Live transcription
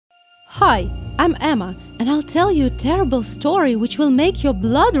Hi, I'm Emma, and I'll tell you a terrible story which will make your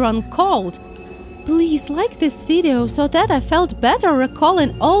blood run cold. Please like this video so that I felt better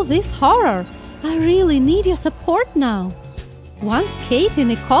recalling all this horror. I really need your support now. Once Katie,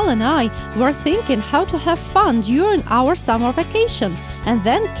 Nicole and I were thinking how to have fun during our summer vacation, and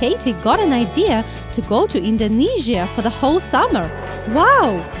then Katie got an idea to go to Indonesia for the whole summer.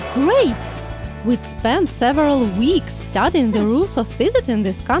 Wow, great! We'd spent several weeks studying the rules of visiting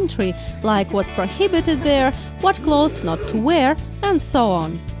this country, like what's prohibited there, what clothes not to wear, and so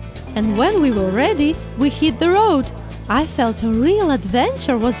on. And when we were ready, we hit the road. I felt a real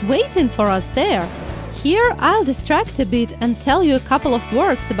adventure was waiting for us there. Here I'll distract a bit and tell you a couple of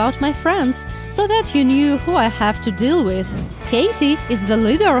words about my friends, so that you knew who I have to deal with. Katie is the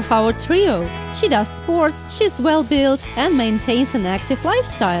leader of our trio. She does sports, she's well-built and maintains an active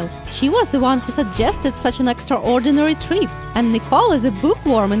lifestyle. She was the one who suggested such an extraordinary trip. And Nicole is a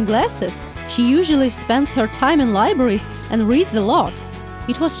bookworm in glasses. She usually spends her time in libraries and reads a lot.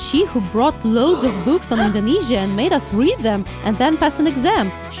 It was she who brought loads of books on Indonesia and made us read them and then pass an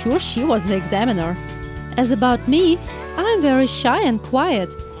exam. Sure, she was the examiner. As about me, I'm very shy and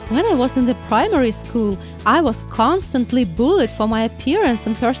quiet. When I was in the primary school, I was constantly bullied for my appearance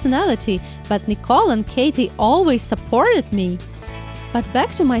and personality, but Nicole and Katie always supported me. But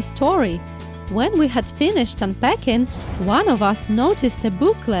back to my story. When we had finished unpacking, one of us noticed a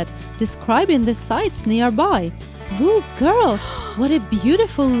booklet describing the sights nearby. Look, girls, what a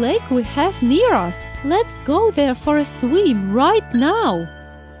beautiful lake we have near us. Let's go there for a swim right now.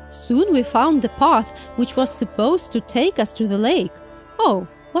 Soon we found the path which was supposed to take us to the lake. Oh,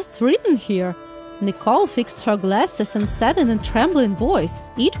 what's written here? Nicole fixed her glasses and said in a trembling voice.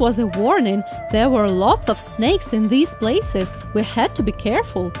 It was a warning. There were lots of snakes in these places. We had to be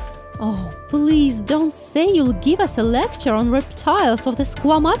careful. Oh, please don't say you'll give us a lecture on reptiles of the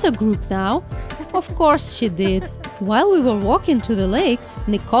Squamata group now. Of course she did. While we were walking to the lake,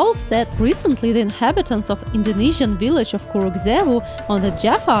 Nicole said recently the inhabitants of Indonesian village of Kurugzewu on the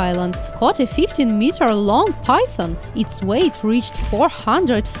Java Island caught a 15-meter-long python. Its weight reached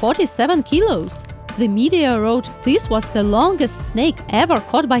 447 kilos. The media wrote this was the longest snake ever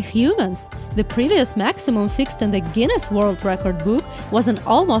caught by humans. The previous maximum fixed in the Guinness World Record book was an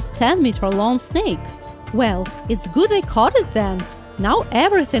almost 10-meter-long snake. Well, it's good they caught it then. Now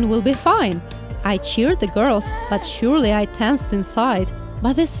everything will be fine. I cheered the girls, but surely I tensed inside.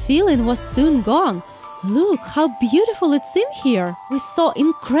 But this feeling was soon gone. Look how beautiful it's in here. We saw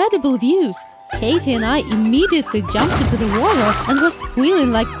incredible views. Katie and I immediately jumped into the water and were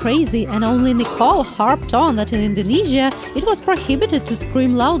squealing like crazy, and only Nicole harped on that in Indonesia it was prohibited to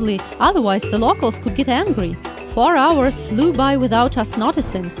scream loudly, otherwise the locals could get angry. 4 hours flew by without us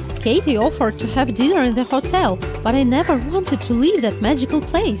noticing. Katie offered to have dinner in the hotel, but I never wanted to leave that magical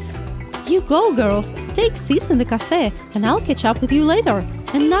place. You go, girls, take seats in the cafe and I'll catch up with you later.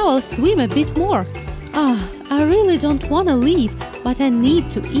 And now I'll swim a bit more. I really don't want to leave, but I need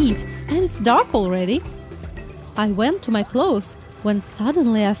to eat and it's dark already. I went to my clothes when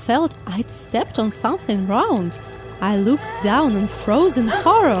suddenly I felt I'd stepped on something round. I looked down and froze in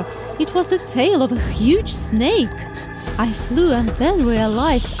horror. It was the tail of a huge snake. I flew and then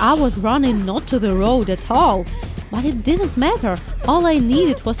realized I was running not to the road at all. But it didn't matter. All I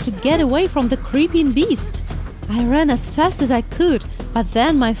needed was to get away from the creeping beast. I ran as fast as I could, but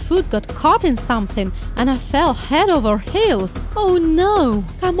then my foot got caught in something and I fell head over heels. Oh no!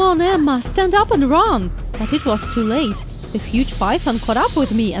 Come on, Emma, stand up and run! But it was too late. The huge python caught up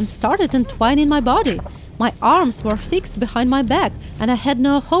with me and started entwining my body. My arms were fixed behind my back and I had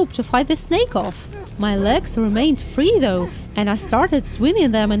no hope to fight the snake off. My legs remained free though, and I started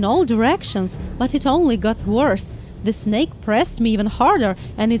swinging them in all directions, but it only got worse. The snake pressed me even harder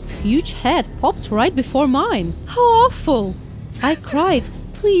and its huge head popped right before mine. How awful! I cried,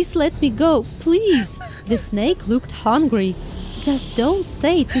 please let me go, please! The snake looked hungry. Just don't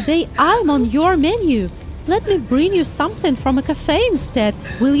say today I'm on your menu. Let me bring you something from a cafe instead,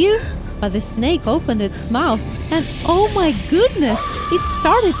 will you? But the snake opened its mouth and oh my goodness, it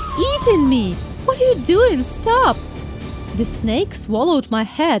started eating me! What are you doing? Stop! The snake swallowed my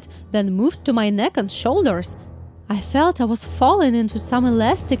head, then moved to my neck and shoulders. I felt I was falling into some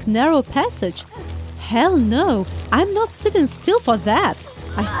elastic narrow passage. Hell no, I'm not sitting still for that.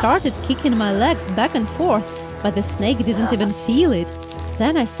 I started kicking my legs back and forth, but the snake didn't even feel it.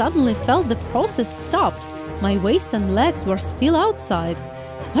 Then I suddenly felt the process stopped. My waist and legs were still outside.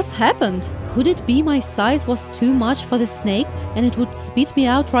 What's happened? Could it be my size was too much for the snake and it would spit me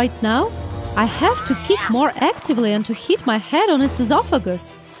out right now? I have to kick more actively and to hit my head on its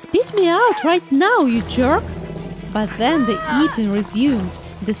esophagus. Spit me out right now, you jerk! But then the eating resumed.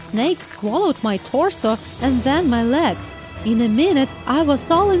 The snake swallowed my torso and then my legs. In a minute, I was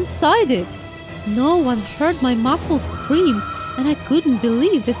all inside it. No one heard my muffled screams, and I couldn't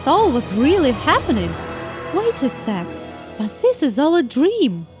believe this all was really happening. Wait a sec, but this is all a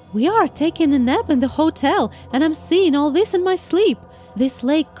dream. We are taking a nap in the hotel, and I'm seeing all this in my sleep. This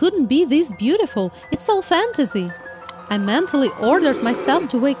lake couldn't be this beautiful. It's all fantasy. I mentally ordered myself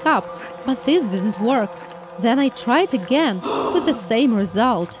to wake up, but this didn't work. Then I tried again, with the same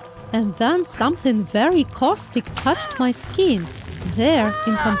result. And then something very caustic touched my skin. There,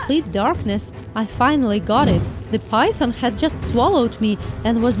 in complete darkness, I finally got it. The python had just swallowed me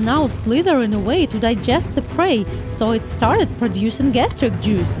and was now slithering away to digest the prey, so it started producing gastric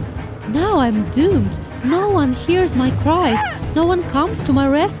juice. Now I'm doomed. No one hears my cries. No one comes to my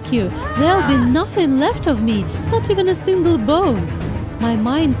rescue. There'll be nothing left of me, not even a single bone. My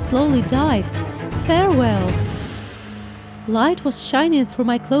mind slowly died. Farewell. Light was shining through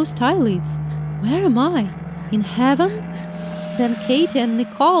my closed eyelids. Where am I? In heaven? Then Katie and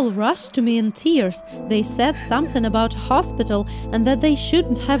Nicole rushed to me in tears. They said something about a hospital and that they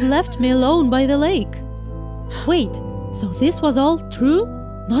shouldn't have left me alone by the lake. Wait, so this was all true?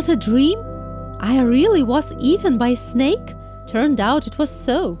 Not a dream? I really was eaten by a snake? Turned out it was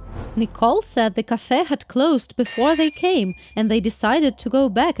so. Nicole said the cafe had closed before they came, and they decided to go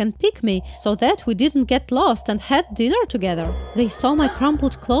back and pick me so that we didn't get lost and had dinner together. They saw my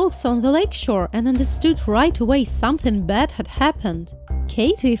crumpled clothes on the lakeshore and understood right away something bad had happened.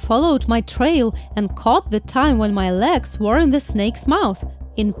 Katie followed my trail and caught the time when my legs were in the snake's mouth.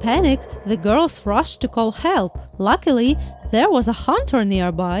 In panic, the girls rushed to call help. Luckily, there was a hunter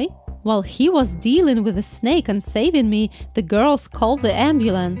nearby. While he was dealing with the snake and saving me, the girls called the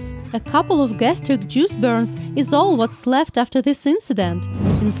ambulance. A couple of gastric juice burns is all what's left after this incident.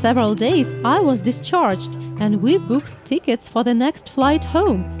 In several days, I was discharged, and we booked tickets for the next flight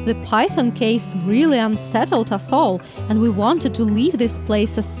home. The python case really unsettled us all, and we wanted to leave this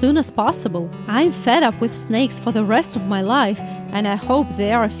place as soon as possible. I'm fed up with snakes for the rest of my life, and I hope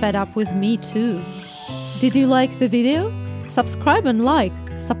they are fed up with me too. Did you like the video? Subscribe and like.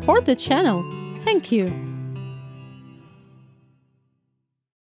 Support the channel. Thank you.